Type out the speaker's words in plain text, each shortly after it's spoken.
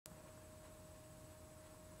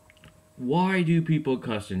Why do people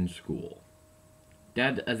cuss in school?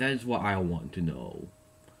 That is what I want to know.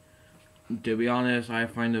 To be honest, I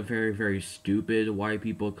find it very, very stupid why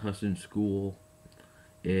people cuss in school.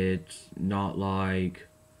 It's not like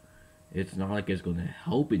it's gonna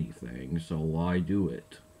help anything, so why do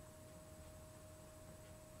it?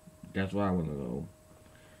 That's what I want to know.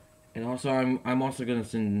 And also, I'm also gonna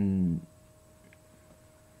send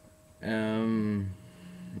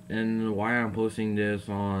and why I'm posting this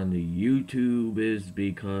on YouTube is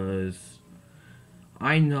because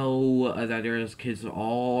I know that there's kids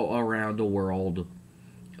all around the world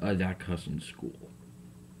that cuss in school.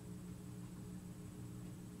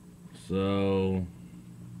 So,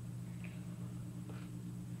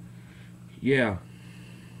 yeah.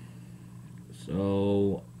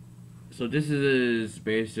 So, so this is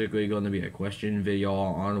basically going to be a question video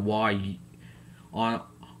on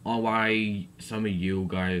on why some of you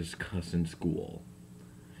guys cuss in school.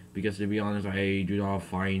 Because to be honest, I do not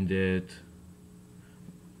find it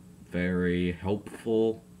very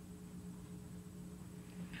helpful.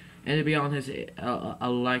 And to be honest,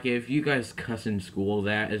 like if you guys cuss in school,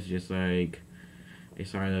 that is just like a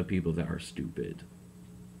sign of people that are stupid.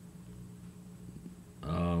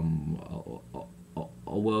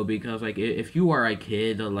 Well, because like if you are a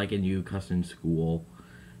kid, like and you cuss in school,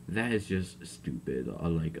 that is just stupid.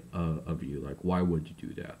 Of you, like why would you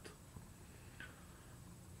do that?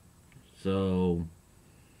 So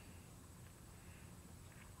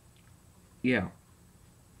yeah.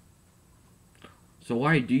 So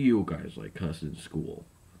why do you guys like cuss in school?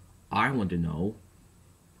 I want to know.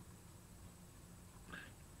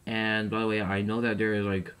 And by the way, I know that there is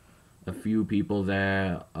like a few people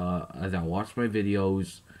that watch my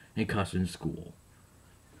videos and cuss in school.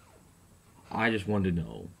 I just want to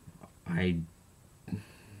know. I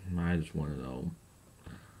I just want to know.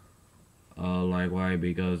 Like why?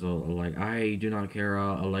 Because like I do not care.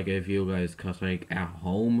 Like if you guys cuss like at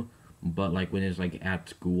home, but like when it's like at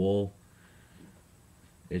school,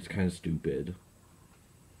 it's kind of stupid.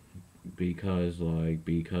 Because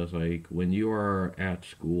when you are at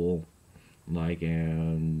school, like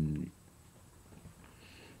and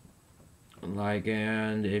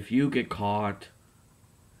if you get caught,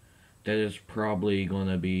 that is probably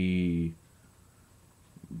gonna be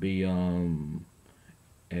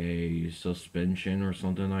a suspension or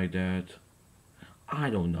something like that. I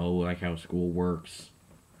don't know like how school works.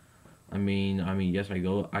 I mean, yes, I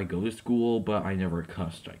go to school, but I never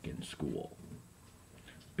cussed like in school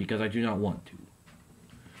because I do not want to.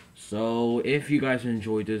 So, if you guys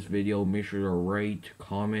enjoyed this video, make sure to rate,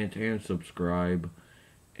 comment, and subscribe,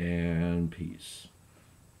 and peace.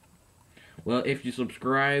 Well, if you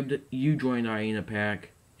subscribed, you join Iena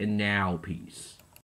Pack, and now peace.